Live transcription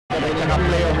may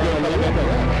naka-playoff yung talaga ito.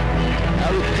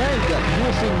 Eric Menk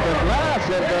using the glass,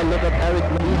 and look at Eric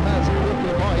Menk. He has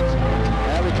 50 points.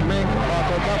 Eric Menk,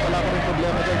 bottled up. Wala pa rin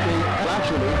problema dyan kay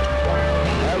actually.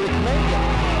 Eric Menk,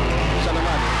 siya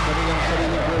naman, kanyang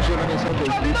sariling version ng isang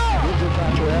base. Gives it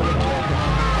back to Eric Menk.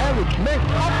 Eric Menk,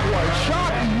 upward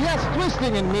shot. Yes,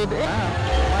 twisting in mid-air.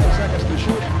 5 seconds to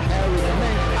shoot. Eric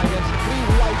Menk against 3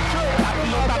 white shirt.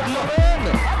 Tatlo rin.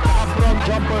 Naka-front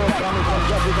jumper coming from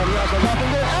Jeffrey Mariasa.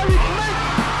 Nothing there. Eric Menk.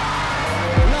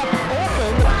 Not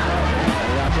open.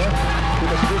 Mariasa to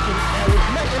the switching Eric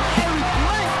Menk. And Eric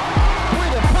Menk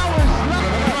with a power slam.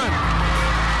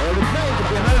 Eric Menk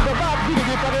behind the back.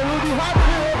 Binigay pa rin Rudy Hart.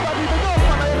 Sabi ito doon.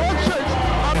 Panay red shirts.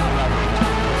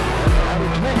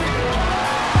 Eric Menk.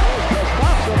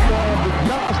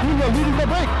 Castillo leading the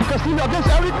break. Castillo against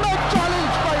Eric Menk.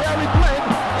 Challenge by Eric Menk.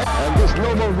 And this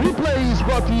global replay is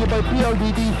brought to you by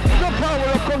PLDT. The power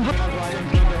of conversion.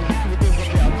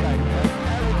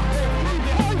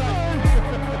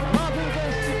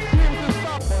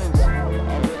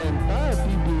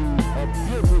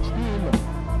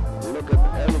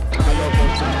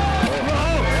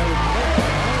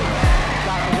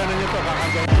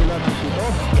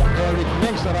 Eric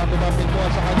Menk sarado na pintuan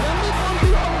sa kanya.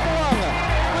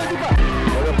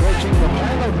 We're approaching the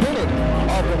final minute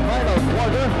of the final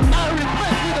quarter. Eric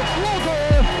Menk with a floater.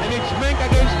 And it's Menk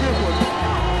against Deerwood.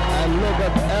 And look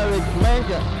at Eric Menk.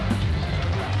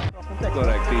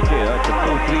 Correct, TJ. It's a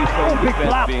 2-3 zone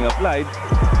defense being applied.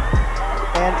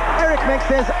 And Eric Menk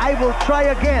says, I will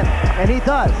try again. And he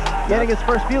does. Getting his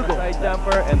first field goal. Side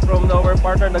jumper and from nowhere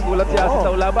partner, nagulat siya sa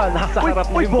taulaban. Nasa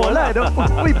harap mo yung bola.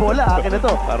 Uy, bola. Akin na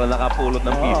to. Para nakapulot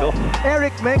ng piso.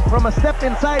 Eric Menk from a step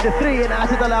inside the 3 and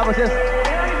Asi Taulaba says,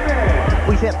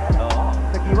 we hit.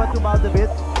 Tagiwa to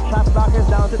Baldabit. Shot clock is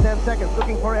down to 10 seconds.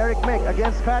 Looking for Eric Menk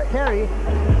against Carey.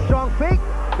 Strong fake.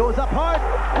 Goes up hard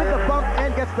with the bump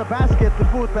and gets the basket to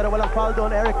boot. Pero walang foul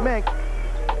doon Eric Menk.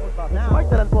 Smart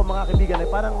na lang po mga kaibigan,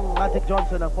 parang Magic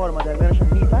Johnson ang forma dahil meron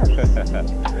siyang knee pads.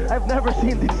 I've never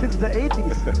seen this since the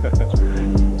 80s.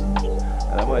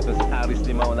 Alam mo, ito si Aris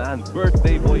ni Maunahan.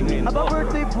 Birthday boy ngayon. Aba,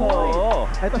 birthday boy!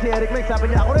 Ito si Eric Menk,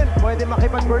 sabi niya ako rin, pwede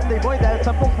makipag-birthday boy dahil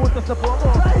 10 puntos na po ako.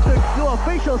 Tries to do a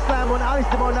facial slam on Aris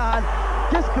ni Maunahan.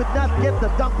 Just could not get the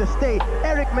dunk to stay.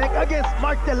 Eric Menk against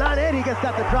Mark Delan and he gets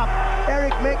that to drop.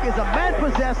 Eric Menk is a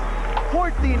man-possessed,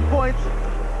 14 points.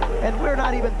 And we're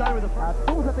not even done with the first.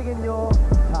 Kung sa tingin nyo,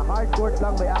 sa hard court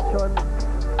lang by action,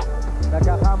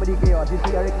 nagkakamali kayo. As you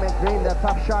see Eric Menk drain that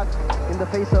tough shot in the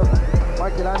face of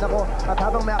Mark Delanda ko. At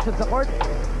habang may action sa court,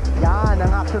 yan ang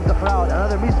action sa crowd.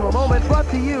 Another mismo moment brought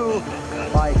to you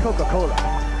by Coca-Cola.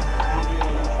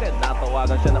 Instead,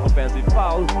 natawagan siya ng offensive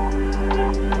foul.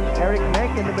 Eric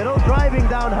Menk in the middle, driving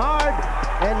down hard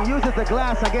and uses the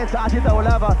glass against Asi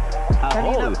Taulaba.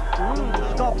 Hole.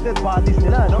 Sculpted bodies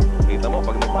nila, no? Kita mo,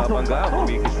 pag nagpapangga,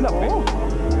 kumikislap eh.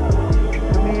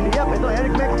 Tumiliyap. Ito,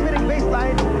 Eric Menk spinning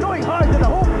baseline, going hard to the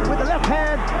hoop with the left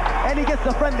hand, and he gets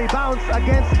the friendly bounce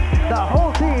against the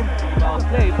whole team. Bounce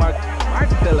play, Mark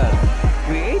Delan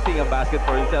creating a basket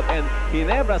for himself, and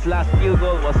Ginebra's last field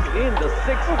goal was in the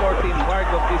 6:14 mark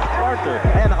of this quarter.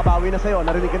 Ayan, nakabawi na sa'yo.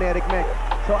 Narinig ka ni Eric Menk.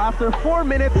 So after 4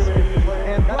 minutes,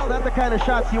 and that's the kind of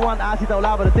shots you want Asi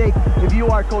Taulaba to take if you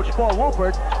are Coach Paul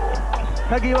Wolpert.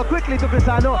 Kagiwa quickly to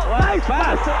Crisano. Nice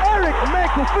pass to Eric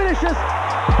Menk, who finishes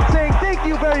saying thank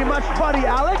you very much, buddy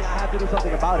Alex. I had to do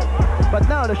something about it. But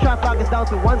now the shot clock is down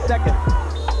to 1 second.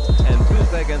 And 2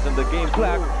 seconds on the game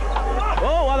clock.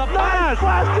 Oh, what a pass! Nice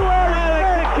pass to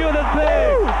Eric! Executed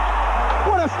play!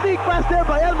 What a sneak pass there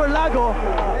by Elmer Lago.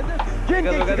 And then Jin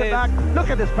gets to get back. Look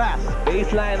at this pass.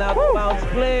 Baseline out of bounds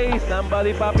play.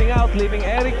 Somebody popping out, leaving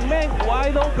Eric Menk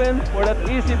wide open for that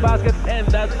easy basket. And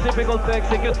that's difficult to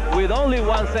execute with only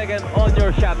 1 second on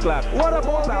your shot clock. What a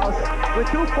ball bounce with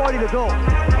 2:40 to go.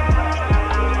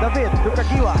 David to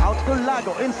Kagiwa, out to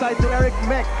Lago, inside to Eric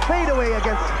Menk. Fade away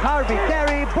against Harvey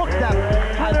Carey. Book that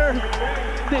winner.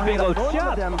 Difficult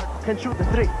shot. Of them can shoot the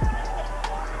 3.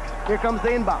 Here comes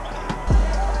the inbound.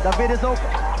 David is open.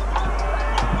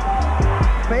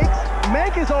 Fakes.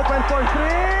 Menk is open for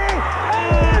 3.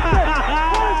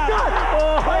 Shot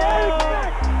by Eric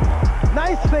Menk.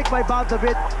 Nice fake by Bob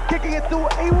David, kicking it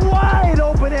to a wide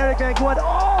open Eric Menk who had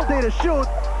all day to shoot,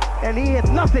 and he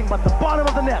hit nothing but the bottom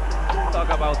of the net.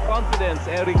 Talk about confidence,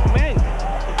 Eric Menk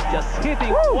just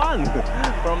hitting one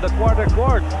from the quarter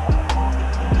court.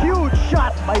 Huge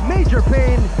shot by Major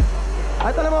Payne.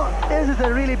 At alam mo, this is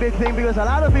a really big thing because a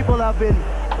lot of people have been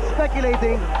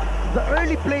speculating the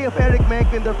early play of Eric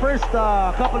Menk in the first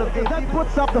couple of games. That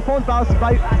puts up the phone pass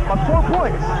by 4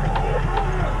 points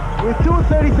with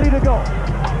 2:33 to go.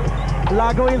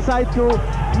 Lago inside to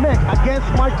Menk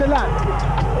against Martelan.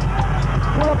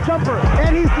 Pull-up jumper,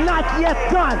 and he's not yet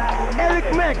done.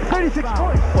 Eric Menk, 36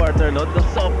 points. Quarter, no? The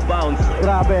soft bounce.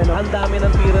 Grabe, no? Ang dami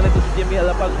ng tira nito si Jimmy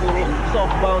Alapag, puro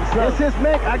soft bounce. This is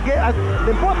Menk again.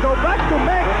 Limpot, go back to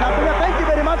Menk. Sabi niya, thank you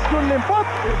very much to Limpot.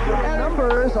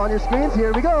 Numbers on your screens,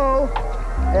 here we go.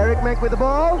 Eric Menk with the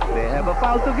ball. They have a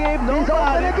foul to give. He's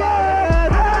open again.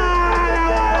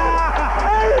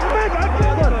 Eric Menk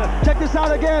again. Check this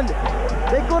out again.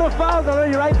 They could have fouled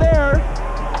already right there.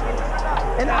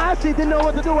 And Asi didn't know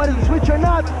what to do, whether to switch or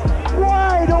not.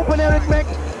 Wide open Eric Menk.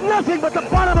 Nothing but the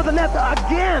bottom of the net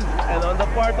again. And on the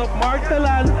part of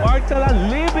Martelan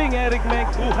leaving Eric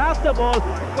Menk, who has the ball.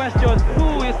 Question,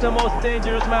 who is the most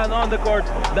dangerous man on the court?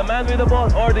 The man with the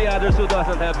ball or the others who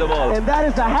doesn't have the ball? And that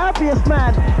is the happiest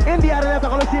man in the Araneta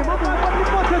Coliseum.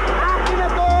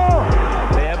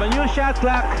 They have a new shot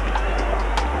clock.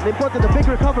 They put in the big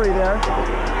recovery there.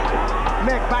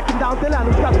 Menk backing down Tilan,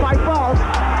 who's got 5 fouls.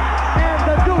 And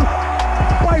the deuce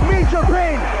by Major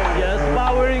Brain. Just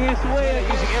powering his way.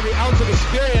 Using every ounce of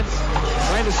experience,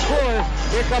 trying to score.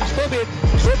 Here comes Tobit.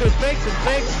 Tobit fakes and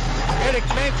fakes. Eric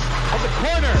Menk on the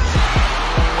corner.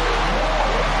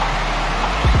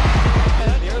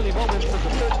 In the early moments of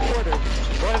the third quarter,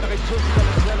 Roy Nakachuk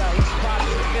Valenzuela, he spots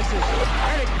and misses.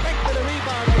 Eric Menk for the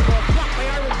rebound. Blocked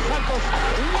by Aaron Santos.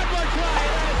 One more try,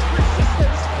 and that is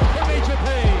persistence for Major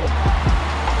Payne.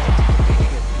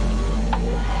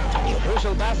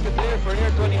 Crucial basket there for near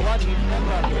 21. He's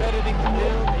threatening to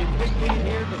build a big lead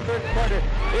here in the third quarter.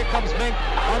 Here comes Menk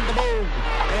on the move,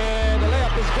 and the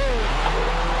layup is good.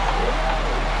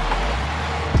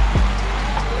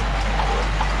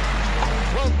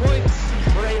 12 points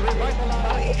for a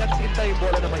revitalized. Ingat-inta yung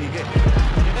bola na mahigit.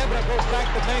 Ginebra goes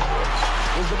back to Menk,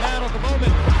 who's the man of the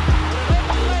moment.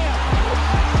 Layup.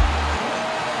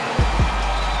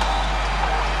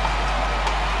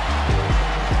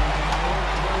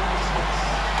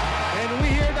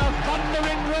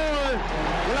 Thundering roar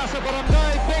mula sa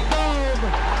Barangay Big Dome.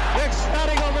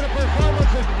 Ecstatic over the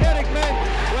performance of Eric Menk,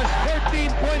 who has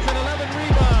 13 points and 11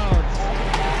 rebounds.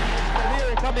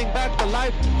 Career coming back to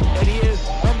life, and he is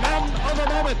the man of the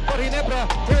moment for Ginebra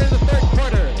here in the third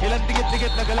quarter. Ilang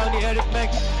digit-digit na galaw ni Eric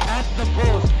Menk at the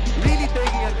post, really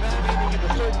taking advantage in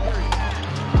the third period.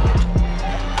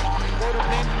 Go to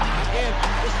Menk again,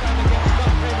 this time against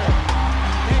Doug Kramer.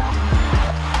 Menk.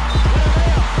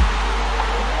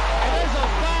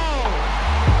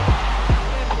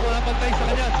 Pantay sa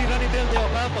kanya, si Ronnie Del Dio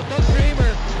Campo. Doug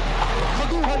Kramer,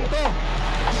 maguhan to.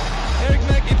 Eric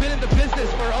Menk, he's been in the business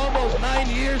for almost 9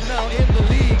 years now in the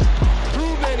league.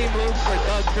 Too many moves for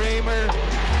Doug Kramer.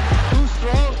 Too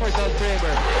strong for Doug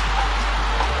Kramer.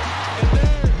 And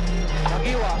there,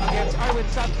 Nagiwa against Arwin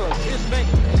Santos. Here's Menk.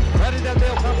 Ronnie Del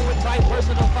Dio Campo with 5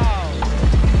 personal fouls.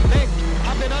 Menk,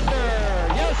 up and under.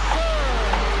 Yes, sir!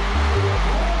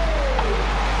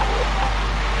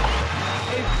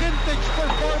 Vintage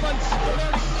performance.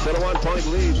 So 1-point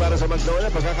lead para sa Magnolia.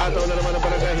 Pagkakataon na naman ang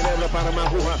Barangay Ginebra para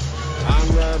makuha ang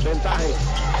bentahe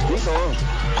dito.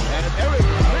 And Eric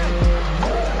Menk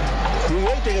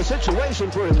creating a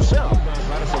situation for himself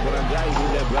para sa Barangay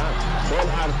Ginebra. Paul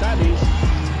Artadi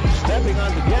stepping on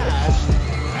the gas,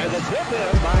 and the tip in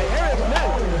by Eric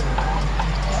Menk.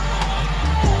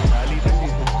 Nalitan din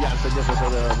kumpiyansa niya sa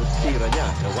tira niya.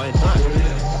 Why not?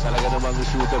 Talaga namang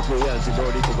shooter po yan si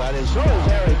Jordi Tugarin. So is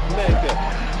Eric Menk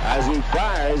as he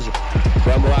fires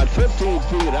from about 15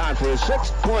 feet out for his 6th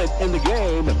point in the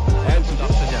game. And good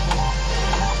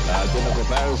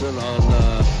comparison on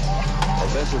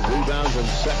offensive rebounds and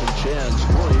second chance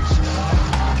points.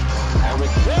 Eric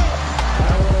Menk.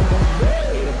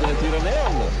 Hirap din ang tira na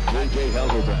yun. J.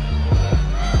 Helderbrand.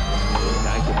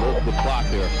 Trying to move the clock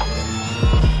here.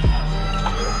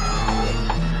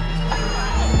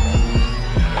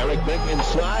 Eric Menk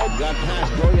inside, got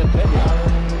past Dorian Peña.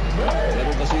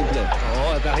 Ganun kasimple.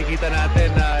 Oo, nakikita natin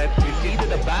na if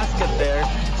needed a basket there,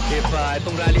 if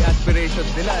itong rally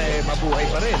aspirations nila, mabuhay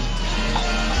pa rin.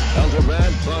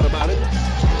 Helderbrand thought about it.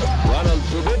 Ronald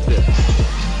Tubid.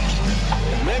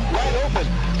 Menk wide open.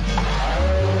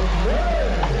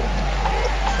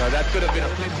 So that could have been a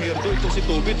flip here too. Ito si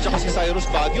Tubid, tsaka si Cyrus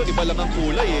Baguio, iba lang ang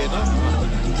kulay no?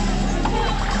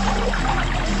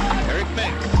 Eric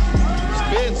Menk.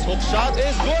 Spins, hook shot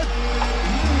is good.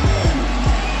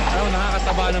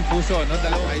 Nakakataba ng puso, no?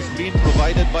 Dalawang ice bean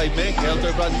provided by Menk.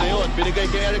 Helderbrand na yun. Binigay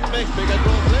kay Eric Menk. Big and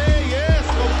roll play. Yes,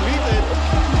 completed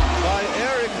by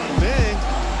Eric Menk.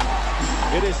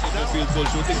 It is field goal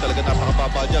shooting. Talaga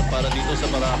napakapapa dyan para dito sa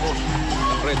Barako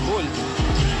ng Red Bull.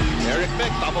 Eric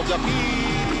Menk, top of the key.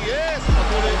 Yes,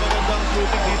 patuloy magandang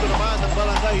shooting dito naman ng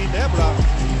Barangay Ginebra.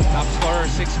 Top scorer,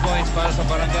 6 points para sa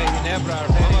Barangay Ginebra.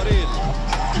 Mamaril.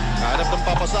 Hanap ng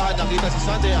papasahan, nakita si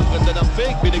Sunday. Ang ganda ng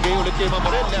fake. Binigay ulit kay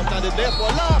Mamaril. Left-handed left.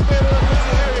 Wala. Pero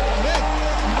si Eric Menk.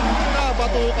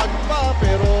 Nabatukan pa.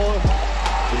 Pero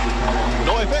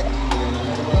no effect.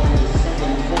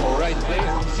 Right play.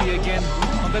 See again.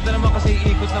 Ang ganda naman kasi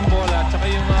ikot ng bola at saka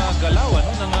yung galawan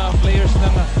ng players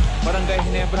ng Barangay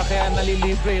Ginebra. Kaya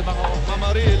nalilibre yung mga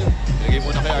Mamaril. Binigay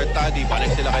muna kay Artadi.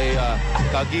 Balik sila kay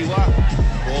Kagiwa.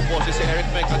 Opose si Eric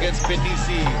Menk against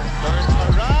Benisi. Turns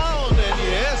around and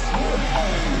yes!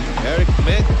 Eric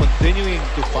Menk continuing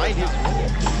to find his way.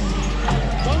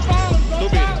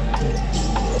 Tubig.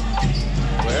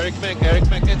 Eric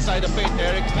Menk inside the paint.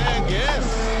 Eric Menk, yes!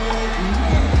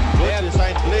 Good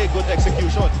design play, good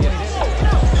execution. Yes.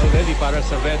 Already para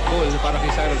sa Red Bull, para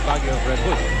kay Cyrus Baguio of Red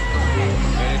Bull.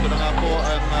 And ito na nga po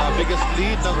ang biggest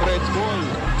lead ng Red Bull.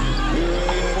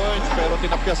 15 points, pero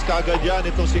tinapyas kagad yan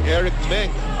itong si Eric Menk.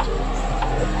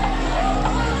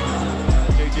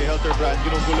 JJ Helterbrand,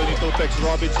 ginugulo ni Topex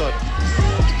Robinson.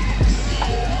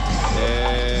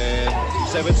 And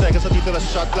 7 seconds na dito na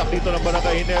shot clock dito ng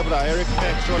Barangay Ginebra. Eric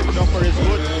Menk, short jumper is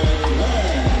good.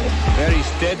 Very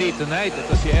steady tonight.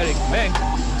 Ito si Eric Menk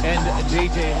and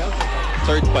JJ Helterbrand.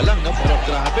 Third pa lang, no? Pero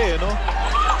grabe, no?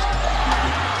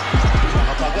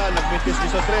 Nakapagal, nagmintis niya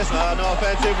sa tres.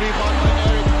 Offensive rebound by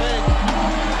Eric Menk.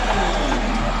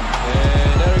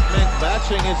 And Eric Menk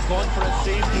matching his conference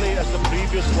same play as the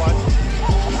previous one.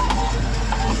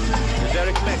 Here's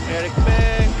Eric Menk. Eric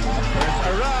Menk turns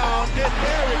around. And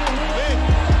Eric Menk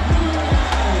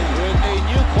with a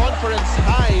new conference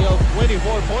high of 24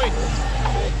 points.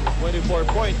 24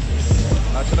 points.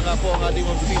 At siya na nga po ang ating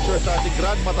mag-feature sa ating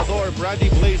Grand Matador, Brandy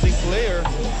Blazing Player.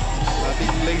 Ating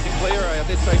Blazing Player ay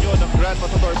atin sa inyo ng Grand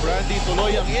Matador Brandy.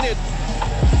 Tuloy ang init.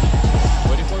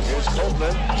 24 Here's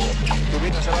Copeland.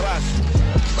 Tumita sa labas.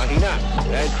 Mahina.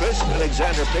 And Chris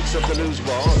Alexander picks up the loose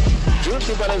ball.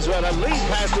 Junti Valenzuela. Lead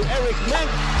pass to Eric Menk.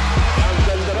 Ang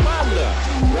ganda naman.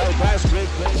 Well pass,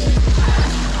 great play.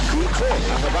 Dito,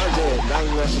 ang abante ng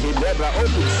Ginebra.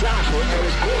 Open shot for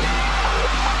Eric Menk.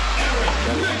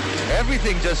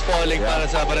 Everything just falling para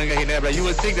sa Barangay Ginebra. You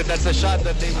would think that that's a shot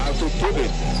that they Out to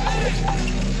Tubin.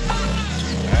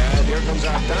 And here comes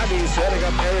Artadi setting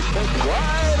up Eric Menk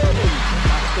wide open.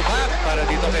 back to back para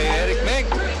dito kay Eric Menk.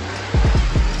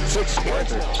 6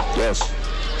 quarter. Yes.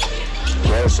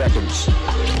 12 seconds.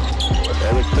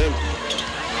 Eric Menk.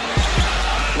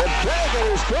 The dagger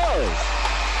is close.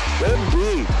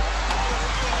 Indeed.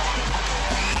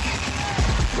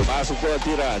 Pumasok po ang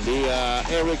tira ni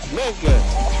Eric Menk.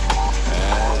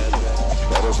 And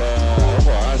pero sa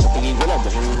tingin ko lang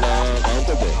mukhang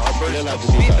counted eh. Burst of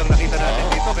speed ang nakita natin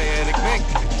dito kay Eric Menk.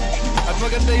 At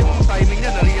maganda yung timing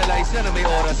niya, na-realize niya na may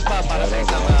oras pa para sa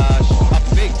isang up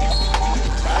big.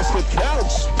 Basket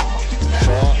counts.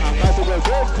 So ang ating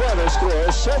third quarter score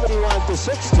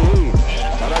 71-60.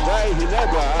 Barangay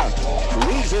Ginebra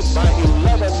leads it by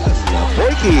 11.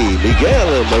 Porky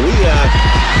Miguel Maria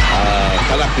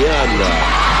Kalakyan.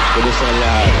 Pulis ang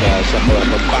lahat sa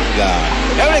Pampanga.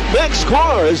 Eric Menk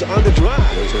scores on the drive.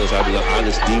 Yung sinasabi ng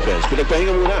honest defense.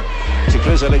 Pinagpahinga muna si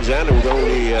Chris Alexander with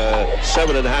only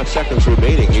 7.5 seconds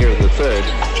remaining here in the third.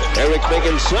 Eric Menk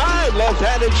inside,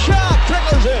 left-handed shot,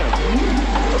 trickles in.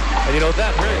 And you know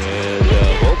that hurt. And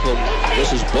Holcomb,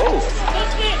 this is both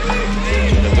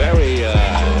in a very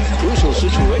crucial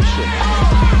situation.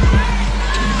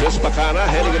 Chris Bacana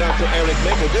heading it out to Eric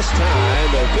Menk, and this time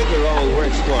the bigger roll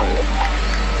works for him.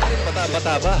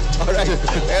 Pataba. Alright.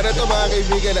 And ito mga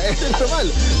kaibigan, ito naman,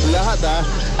 lahat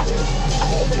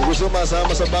gusto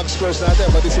masama sa box scores natin,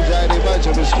 pati si Johnny Bunch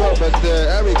on the score, but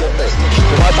Eric Menk.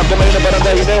 Tumatakbo ngayon ng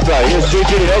Barangay Ginebra. Here's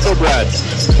JJ Helterbrand.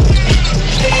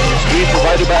 Screen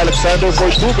provided by Alexander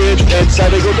for Tubin, and side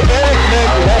they go to Eric Menk.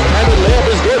 Left-handed layup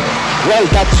is good. Well,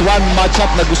 that's one matchup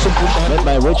na gustong puntahan. Led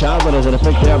by Rich Alvarez and a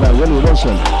pick there by Willie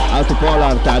Wilson. Out to Paul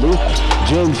Artadi.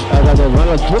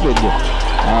 Ronald Tubin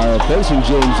facing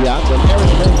James Yap. And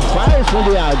Eric Menk fires from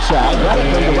the outside, right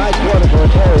from the right corner court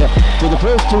area for the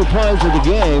first 2 points of the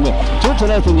game.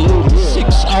 2-0 lead here. 6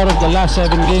 out of the last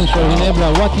 7 games for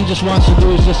Ginebra. What he just wants to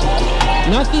do is just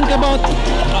not think about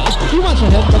too much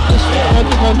ahead, but just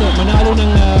manalo ng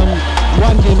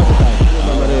 1 game at a time.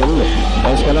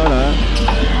 Escalona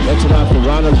gets it off to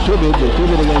Ronald Tubin.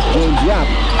 Tubin against James Yap.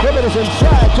 Tubin is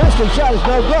inside. Twisted shot is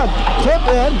no good. Tip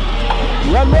in.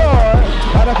 One more.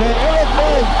 Para kay Eric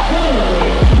Menk.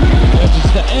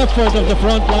 It's the effort of the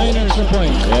front liners and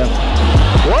point. Yeah.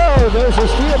 Whoa, there's a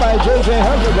steal by JJ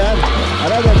Helterbrand.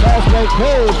 Another fast break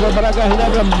pay for Barangay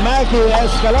Ginebra. Mackie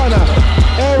Escalona.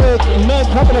 Eric Menk,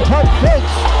 couple of pump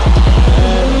fakes.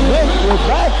 And Menk with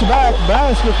back-to-back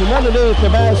baskets, another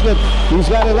basket. He's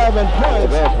got 11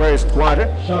 points. The first quarter.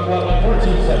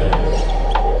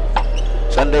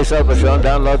 Sunday Salvation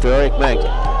down low to Eric Menk.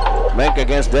 Menk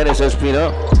against Dennis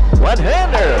Espino.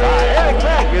 One-hander by Eric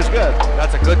Menk is good.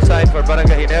 That's a good sign for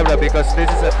Barangay Ginebra because this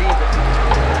is a team.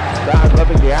 Crowd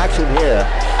loving the action here.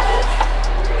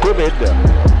 Humid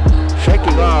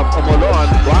shaking off Omolon,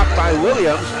 blocked by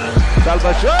Williams.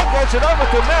 Salvacion gets it over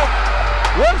to Menk.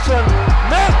 Wilson,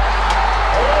 Menk.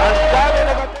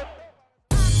 And